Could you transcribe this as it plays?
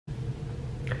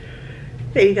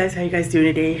Hey you guys, how you guys doing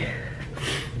today?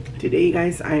 Today you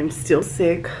guys, I am still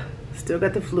sick, still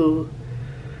got the flu,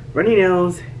 runny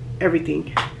nose,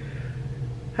 everything.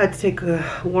 Had to take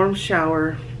a warm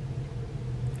shower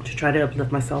to try to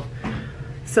uplift myself.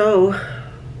 So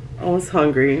I was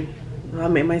hungry. I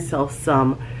made myself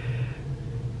some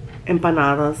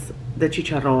empanadas de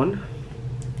chicharron.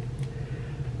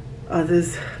 This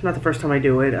is not the first time I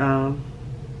do it.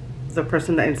 The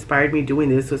person that inspired me doing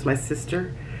this was my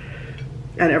sister.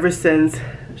 And ever since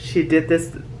she did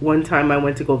this one time I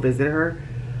went to go visit her,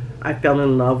 I fell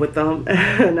in love with them.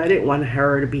 And I didn't want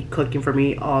her to be cooking for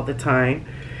me all the time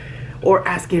or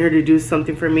asking her to do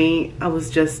something for me. I was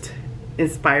just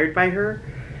inspired by her.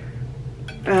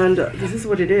 And this is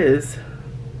what it is.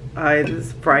 This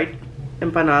is fried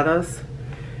empanadas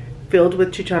filled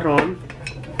with chicharron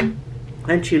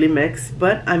and chili mix.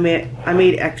 But I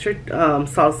made extra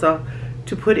salsa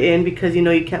to put in, because you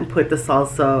know you can't put the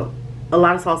salsa, a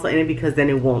lot of salsa in it, because then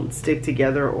it won't stick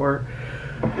together or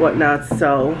whatnot.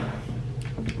 So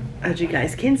as you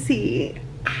guys can see,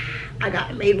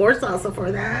 I made more salsa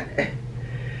for that.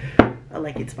 I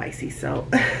like it spicy, so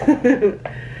I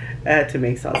had to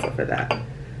make salsa for that.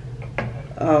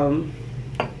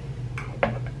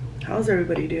 How's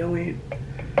everybody doing?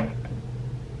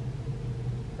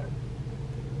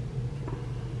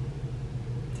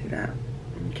 See that?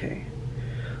 Okay.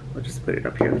 We'll just put it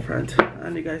up here in the front,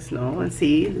 and you guys know and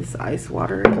see this ice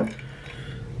water,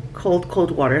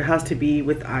 cold water. It has to be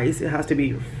with ice. It has to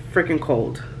be freaking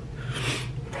cold.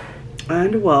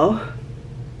 And well,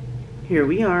 here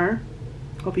we are.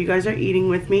 Hope you guys are eating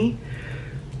with me.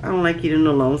 I don't like eating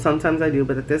alone. Sometimes I do,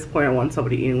 but at this point I want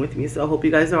somebody eating with me. So I hope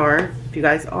you guys are. If you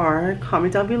guys are,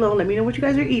 comment down below. Let me know what you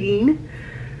guys are eating.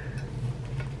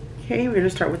 Okay, we're gonna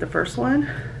start with the first one.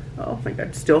 Oh my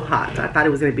god, still hot. I thought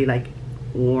it was gonna be like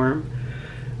warm,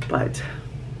 but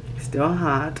still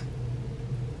hot.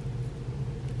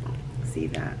 See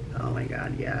that? Oh my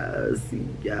god, yes,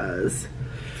 yes.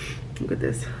 Look at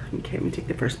this. Okay, let me take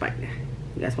the first bite.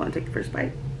 You guys want to take the first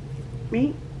bite?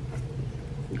 Me?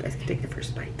 You guys can take the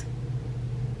first bite.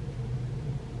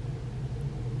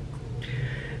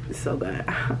 It's so good.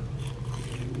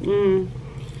 Mmm.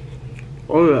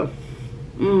 Oh yeah.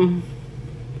 Mmm.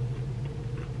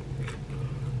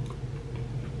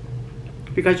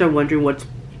 If you guys are wondering what's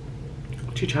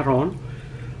chicharron,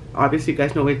 obviously you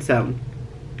guys know it's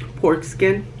pork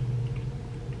skin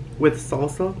with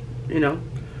salsa, you know,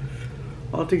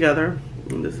 all together.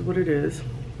 And this is what it is.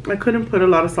 I couldn't put a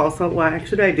lot of salsa. Well,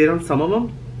 actually I did on some of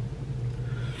them.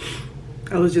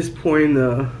 I was just pouring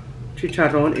the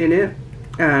chicharron in it,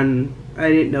 and I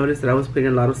didn't notice that I was putting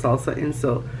a lot of salsa in,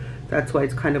 so that's why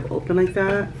it's kind of open like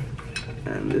that.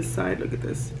 And this side, look at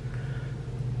this.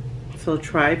 So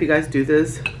try, if you guys do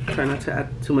this, try not to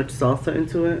add too much salsa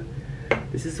into it.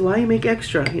 This is why you make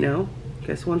extra, you know.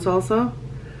 Guess one salsa.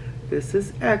 This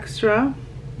is extra.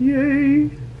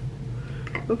 Yay.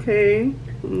 Okay.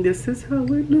 And this is how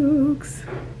it looks.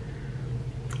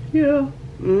 Yeah.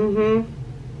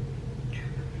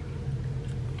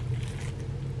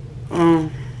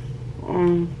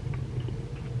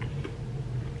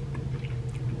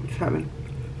 What's happening?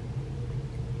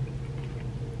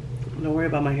 Don't worry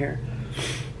about my hair.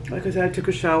 Like I said, I took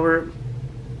a shower.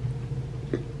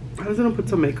 I was gonna put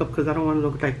some makeup because I don't want to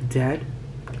look like dead.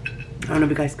 I don't know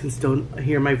if you guys can still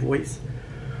hear my voice,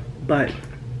 but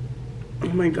oh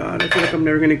my god, I feel like I'm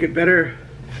never gonna get better.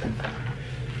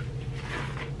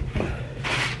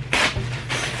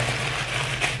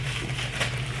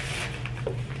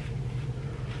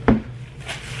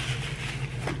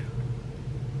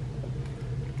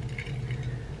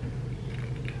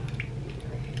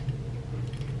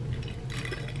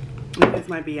 You guys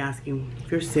might be asking,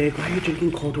 if you're sick, why are you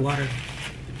drinking cold water?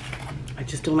 I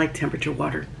just don't like temperature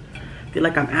water. I feel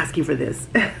like I'm asking for this.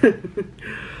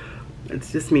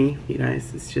 It's just me, you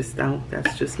guys. It's just,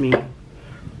 that's just me.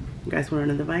 You guys want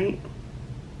another bite?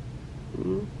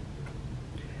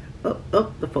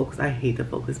 Oh, the focus. I hate the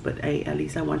focus, but hey, at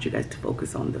least I want you guys to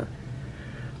focus on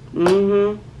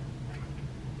the,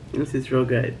 This is real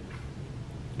good.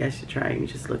 You guys should try it and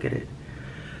just look at it.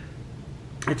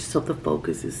 I just hope the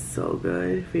focus is so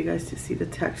good for you guys to see the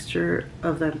texture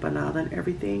of the empanada and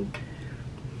everything.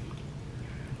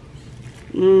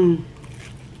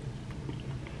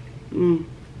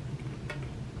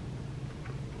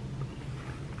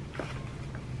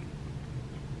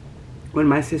 When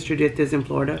my sister did this in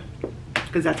Florida,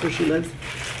 because that's where she lives,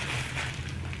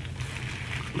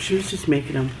 she was just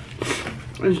making them.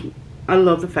 And I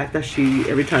love the fact that she,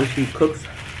 every time she cooks,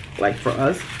 like for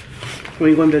us, when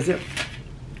we go and visit,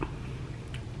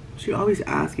 She always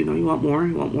asks, you know, you want more?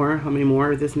 You want more? How many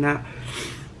more? This and that.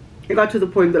 It got to the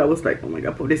point that I was like, oh my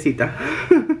God, pobrecita.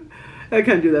 I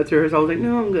can't do that to her. So I was like,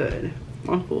 no, I'm good.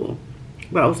 I'm full.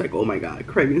 But I was like, oh my God,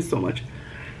 craving so much.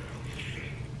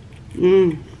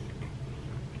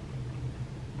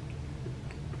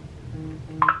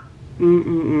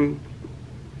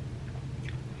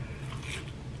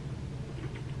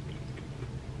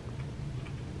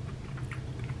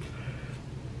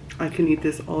 I can eat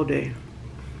this all day.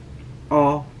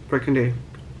 All freaking day.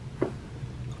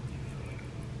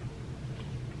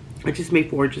 I just made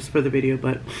 4 just for the video,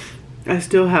 but I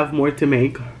still have more to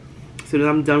make. As soon as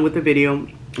I'm done with the video,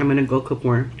 I'm gonna go cook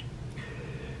more.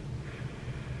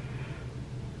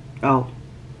 Oh.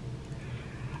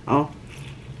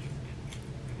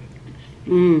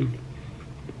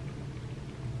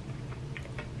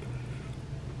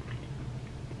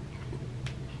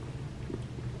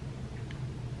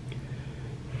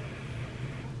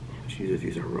 Jesus,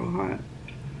 these are real hot.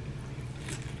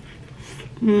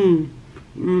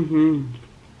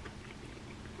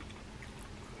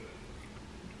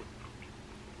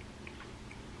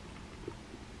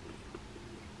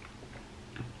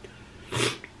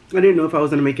 I didn't know if I was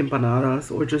gonna make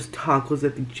empanadas or just tacos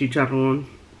at the Chicharron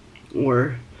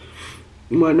or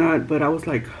whatnot, but I was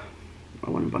like, I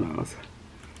want empanadas.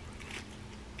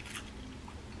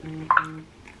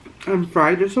 And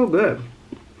fried, they're so good.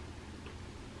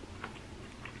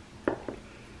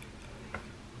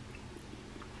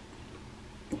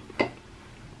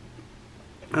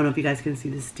 I don't know if you guys can see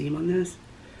the steam on this.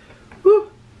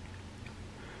 Woo!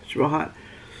 It's real hot.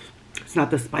 It's not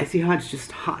the spicy hot, it's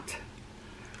just hot.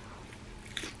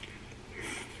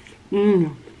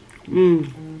 You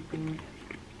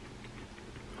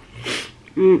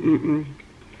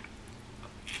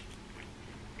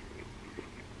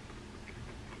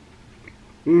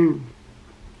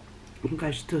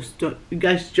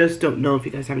guys just don't know if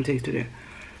you guys haven't tasted it.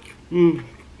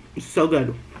 It's so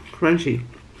good. Crunchy.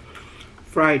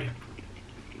 Fried.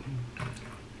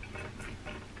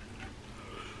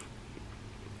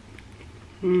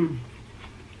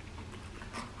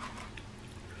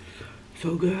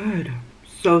 So good.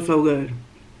 So good.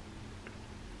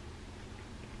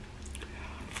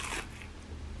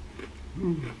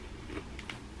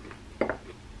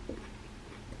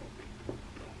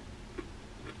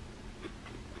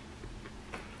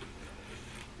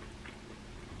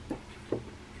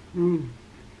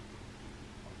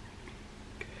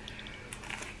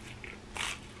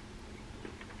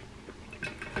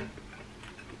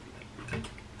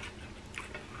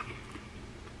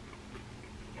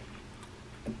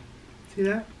 See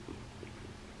that?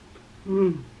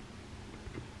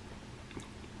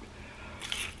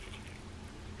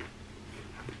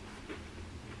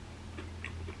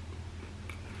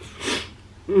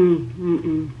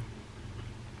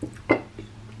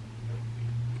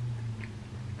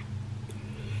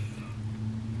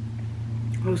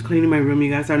 I was cleaning my room, you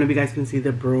guys. I don't know if you guys can see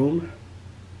the broom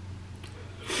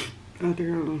out there.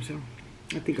 I don't know, so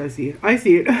I think I see it. I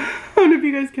see it. I don't know if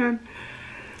you guys can.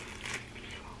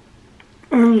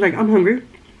 Like, I'm hungry.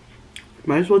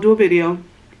 Might as well do a video.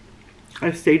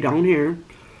 I stayed down here.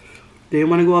 Didn't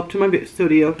want to go up to my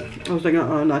studio. I was like,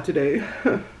 not today.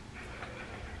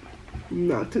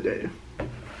 Not today.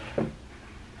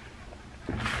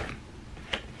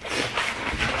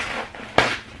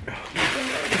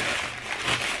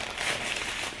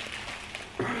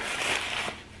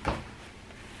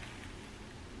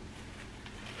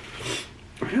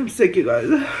 I'm sick, you guys.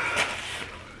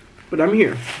 But I'm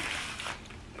here.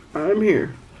 I'm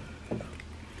here.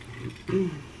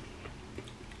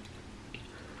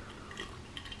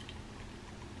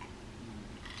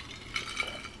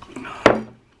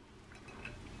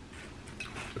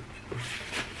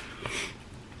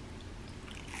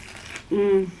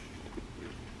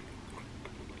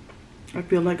 I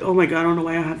feel like, oh my God, I don't know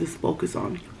why I have this focus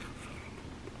on.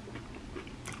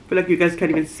 I feel like you guys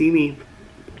can't even see me.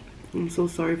 I'm so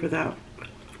sorry for that.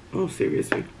 Oh,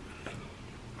 seriously.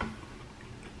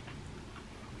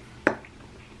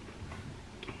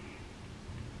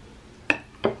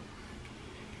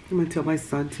 I'm gonna tell my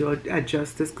son to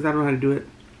adjust this because I don't know how to do it.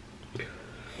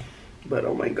 But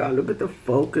oh my God, look at the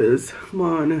focus. Come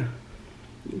on.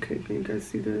 Okay, can you guys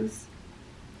see this?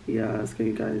 Yes, can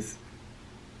you guys?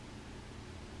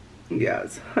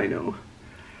 Yes, I know.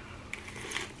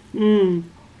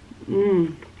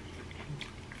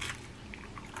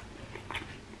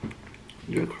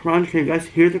 The crunch, can you guys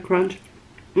hear the crunch?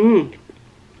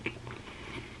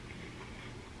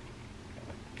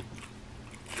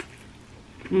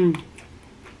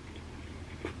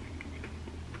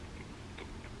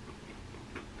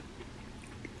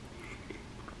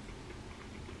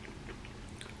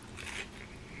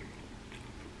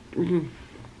 Mm-hmm.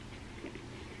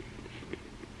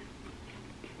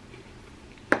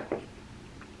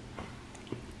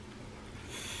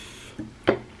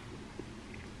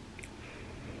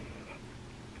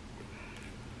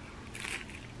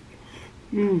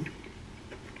 Mm.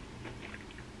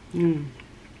 Mm.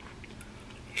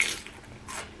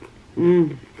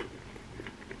 Mm.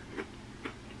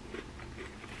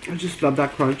 I just love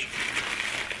that crunch.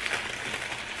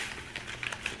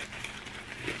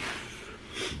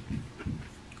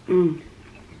 Mm.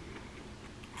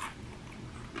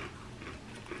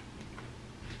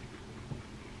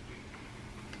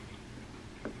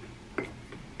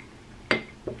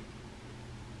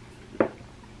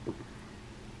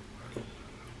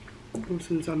 And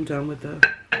since I'm done with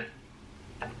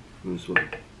this one.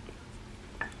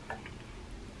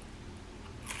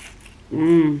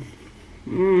 Mmm.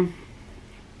 Mmm.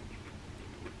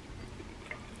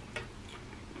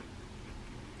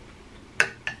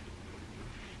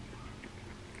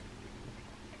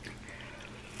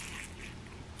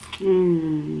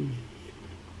 Mmm.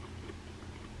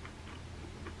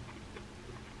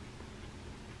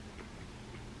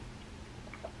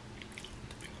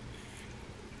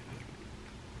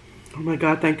 Oh my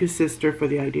God, thank you, sister, for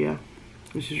the idea.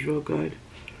 This is real good.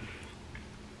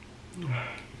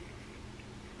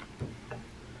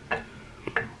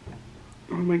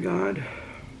 Oh my God.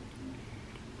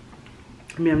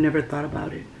 I mean, I've never thought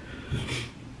about it.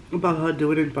 About how to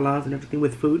do it in empanadas and everything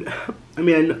with food. I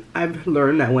mean, I've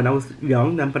learned that when I was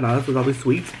young, the empanadas was always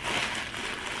sweet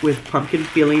with pumpkin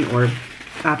filling or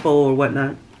apple or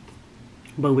whatnot.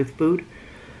 But with food,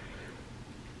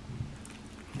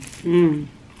 mmm.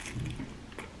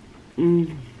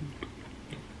 Mmm.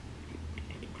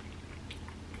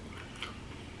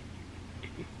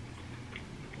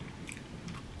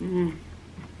 Mmm.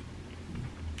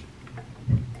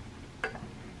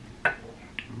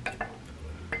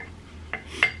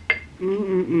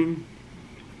 Mmm.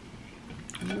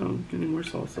 No, getting more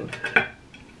salsa.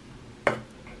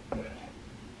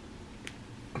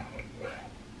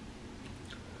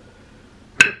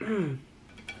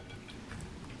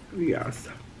 Yes.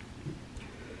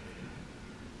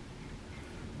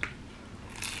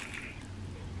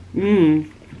 Mmm.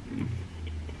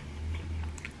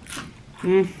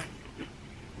 Mmm.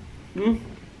 Mmm.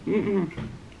 Mmm.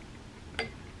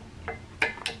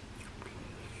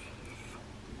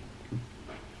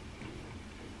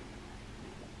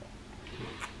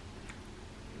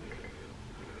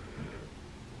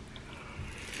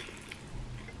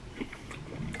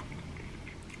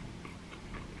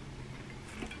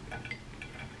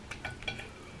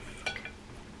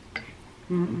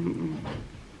 Mm-mm-mm.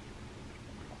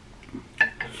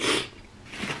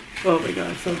 Oh my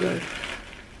God, so good.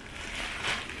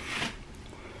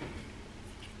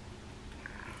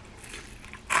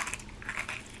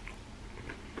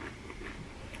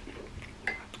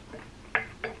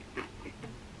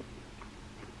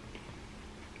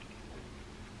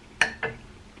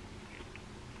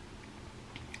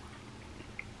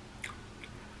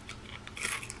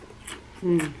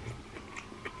 Mm.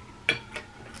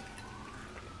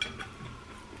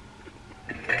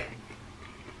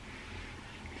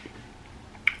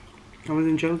 I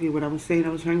wasn't joking when I was saying I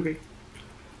was hungry.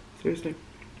 Seriously.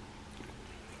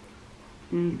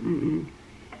 Mm-mm-mm.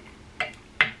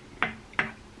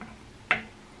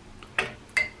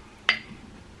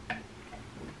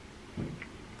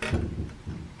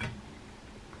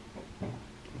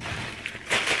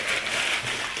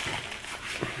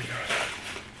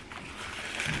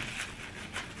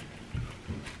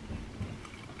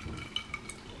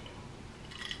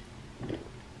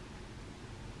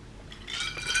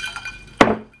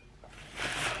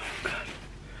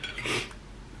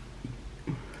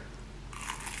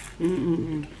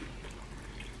 Mm-mm-mm.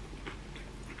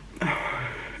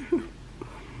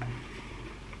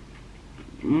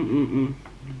 Mm-mm-mm.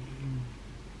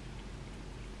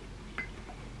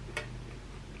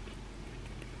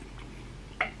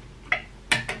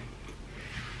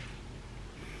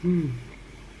 Mm.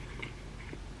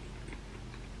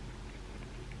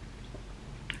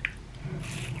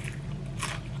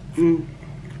 Mm.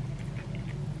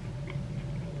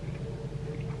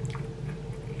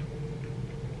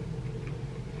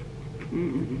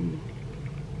 Mm-mm-mm.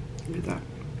 Look at that.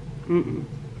 Mm-mm.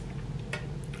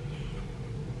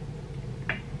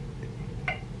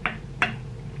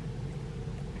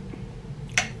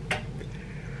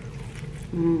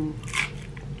 Mm.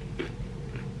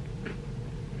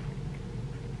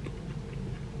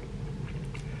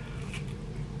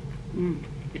 Mm.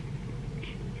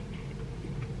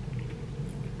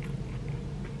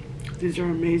 These are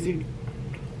amazing.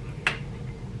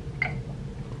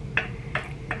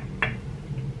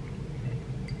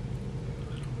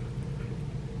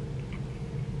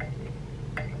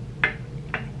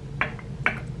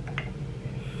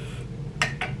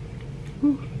 I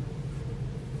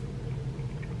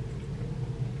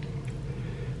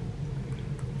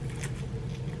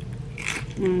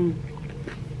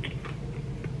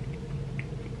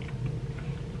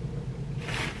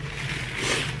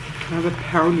have a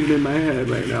pounding in my head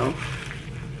right now.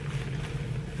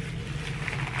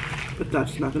 But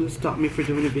that's not going to stop me from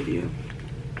doing a video.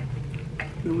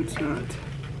 No, it's not.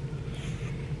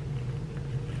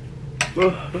 Oh,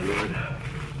 my Lord.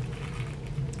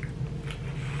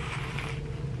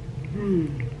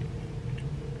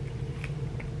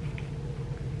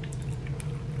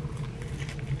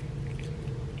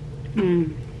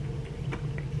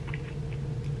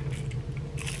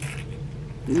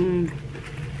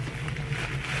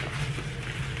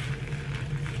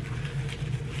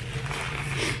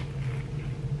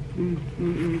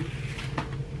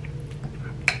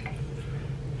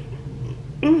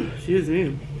 Excuse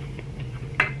me.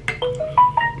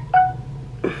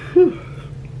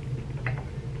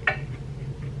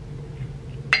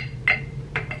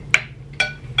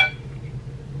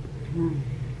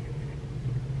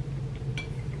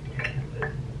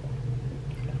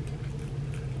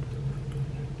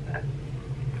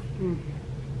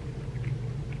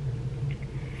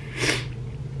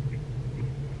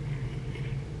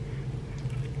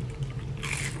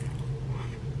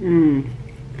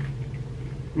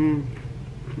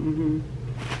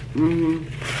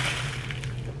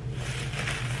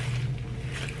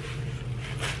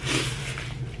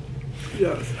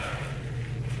 Yes.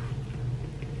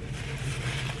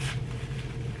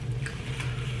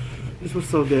 This was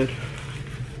so good.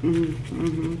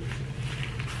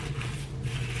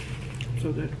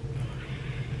 So good.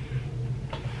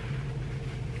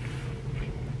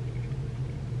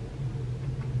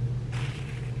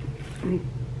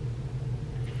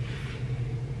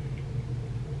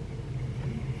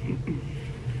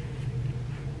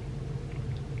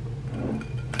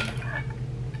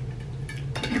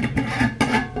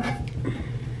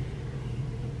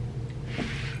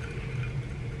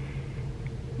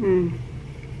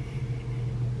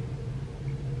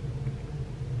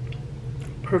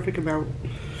 Perfect amount.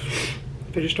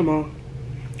 Finished them all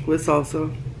with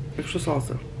salsa, extra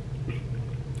salsa.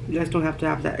 You guys don't have to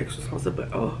have that extra salsa,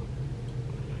 but oh,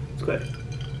 it's good.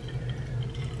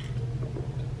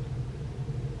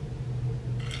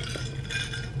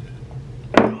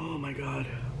 Oh my God.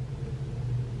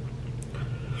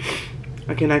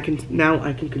 Again, I can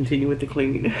continue with the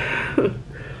cleaning.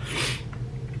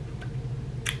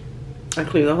 I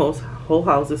cleaned the whole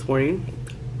house this morning.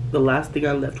 The last thing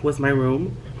I left was my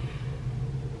room.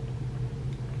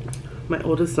 My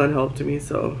oldest son helped me,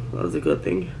 so that was a good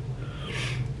thing.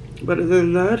 But other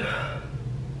than that,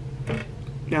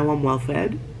 now I'm well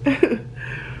fed.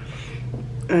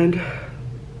 And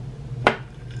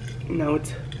now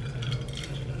it's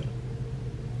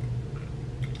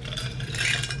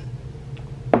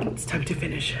time to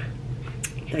finish.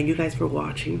 Thank you guys for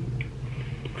watching.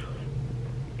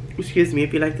 Excuse me,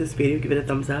 if you like this video, give it a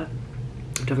thumbs up.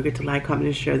 Don't forget to like, comment,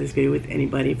 and share this video with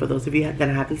anybody. For those of you that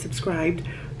haven't subscribed,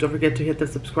 don't forget to hit the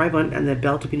subscribe button and the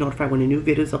bell to be notified when a new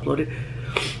video is uploaded.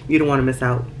 You don't want to miss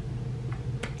out.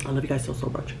 I love you guys so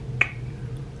much.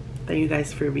 Thank you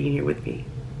guys for being here with me.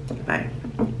 Bye.